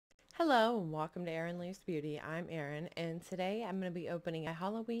Hello and welcome to Erin Leaves Beauty. I'm Erin and today I'm going to be opening a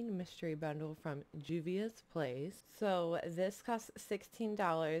Halloween mystery bundle from Juvias Place. So this costs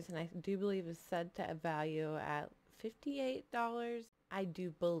 $16 and I do believe is said to value at $58. I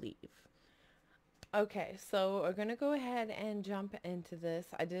do believe. Okay, so we're going to go ahead and jump into this.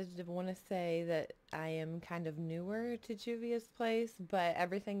 I did want to say that I am kind of newer to Juvia's Place, but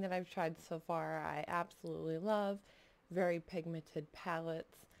everything that I've tried so far I absolutely love. Very pigmented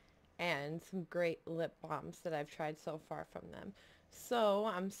palettes and some great lip balms that I've tried so far from them. So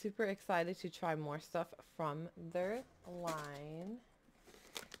I'm super excited to try more stuff from their line.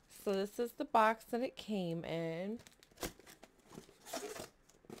 So this is the box that it came in.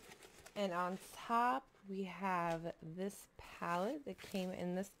 And on top we have this palette that came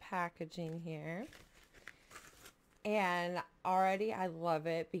in this packaging here. And already I love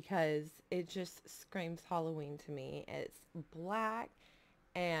it because it just screams Halloween to me. It's black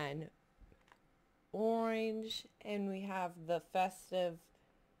and orange, and we have the festive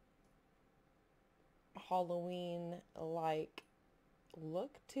Halloween like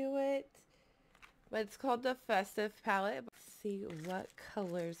look to it, but it's called the Festive Palette. Let's see what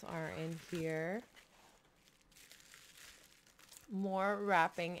colors are in here. More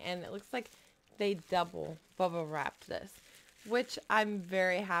wrapping, and it looks like they double bubble wrapped this, which I'm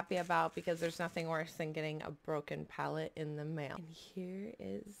very happy about because there's nothing worse than getting a broken palette in the mail. And here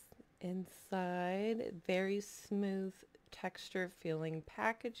is inside. Very smooth texture feeling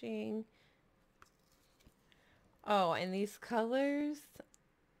packaging. Oh, and these colors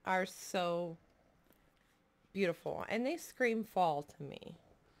are so beautiful and they scream fall to me.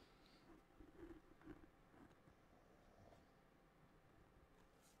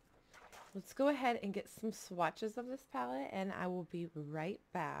 Let's go ahead and get some swatches of this palette and I will be right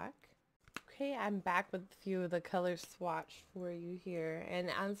back. Okay, I'm back with a few of the colors swatched for you here. And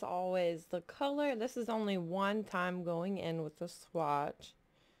as always, the color, this is only one time going in with the swatch.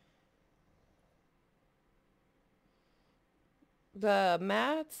 The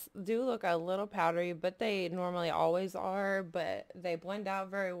mattes do look a little powdery, but they normally always are, but they blend out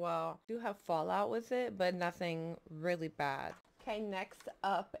very well. Do have fallout with it, but nothing really bad. Okay, next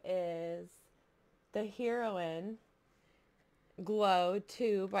up is the Heroine Glow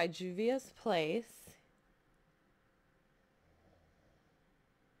 2 by Juvias Place.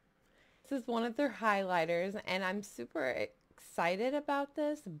 This is one of their highlighters, and I'm super excited about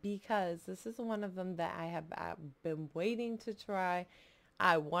this because this is one of them that I have been waiting to try.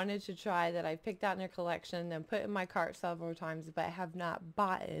 I wanted to try, that I picked out in their collection and put in my cart several times, but have not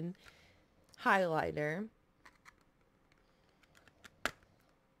bought in highlighter.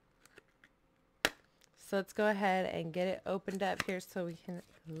 So let's go ahead and get it opened up here so we can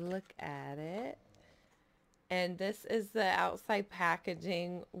look at it. And this is the outside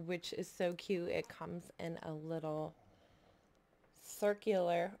packaging, which is so cute. It comes in a little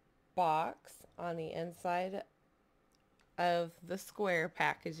circular box on the inside of the square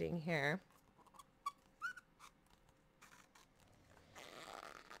packaging here.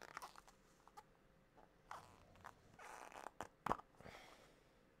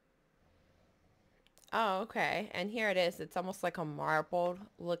 Oh, okay. And here it is. It's almost like a marbled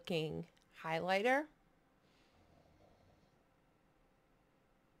looking highlighter.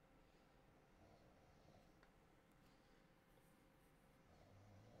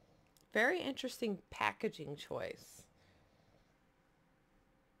 Very interesting packaging choice.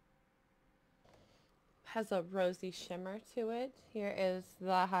 Has a rosy shimmer to it. Here is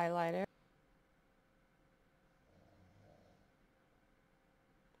the highlighter.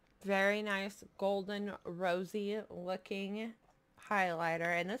 Very nice golden rosy looking highlighter,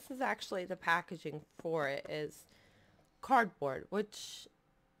 and this is actually the packaging for it is cardboard, which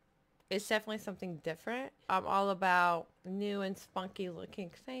is definitely something different. I'm all about new and spunky looking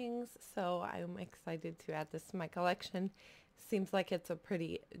things, so I'm excited to add this to my collection. Seems like it's a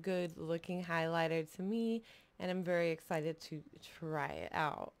pretty good looking highlighter to me, and I'm very excited to try it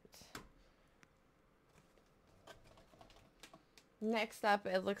out. Next up,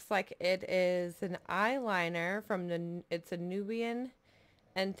 it looks like it is an eyeliner from it's a Nubian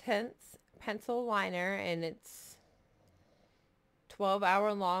Intense pencil liner, and it's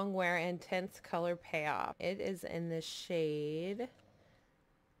 12-hour long wear intense color payoff. It is in the shade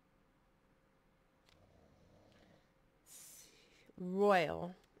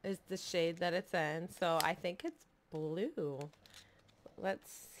Royal is the shade that it's in, so I think it's blue.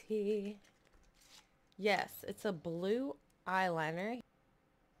 Let's see. Yes, it's a blue eyeliner.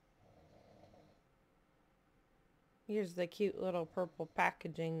 Here's the cute little purple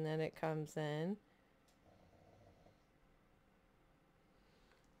packaging that it comes in.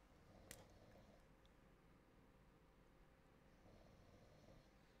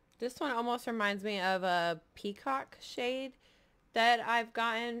 This one almost reminds me of a peacock shade that I've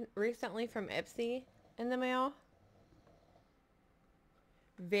gotten recently from Ipsy in the mail.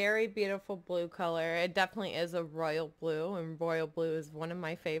 Very beautiful blue color. It definitely is a royal blue, and royal blue is one of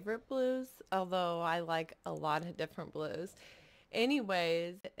my favorite blues, although I like a lot of different blues.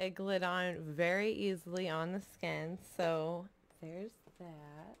 Anyways, it glid on very easily on the skin, so there's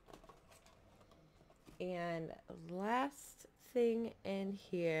that. And last thing in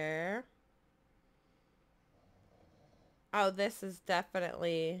here. Oh, this is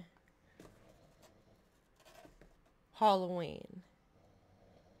definitely Halloween.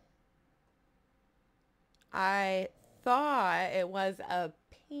 I thought it was a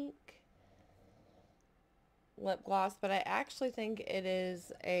pink lip gloss, but I actually think it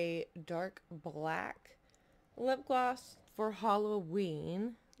is a dark black lip gloss for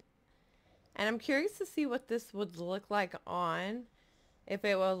Halloween. And I'm curious to see what this would look like on. If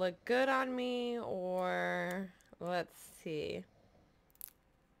it will look good on me, or let's see.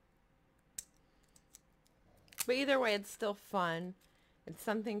 But either way, it's still fun. It's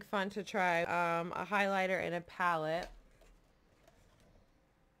something fun to try. A highlighter and a palette.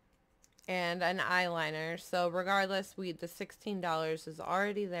 And an eyeliner. So regardless, the $16 is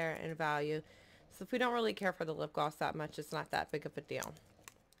already there in value. So if we don't really care for the lip gloss that much, it's not that big of a deal.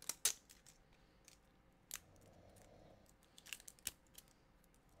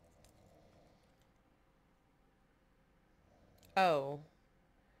 Oh,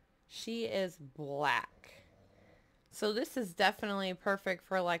 she is black. So this is definitely perfect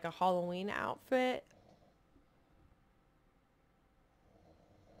for like a Halloween outfit.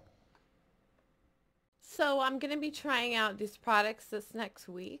 So I'm going to be trying out these products this next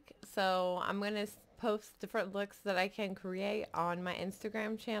week. So I'm going to post different looks that I can create on my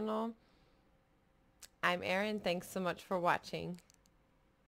Instagram channel. I'm Erin. Thanks so much for watching.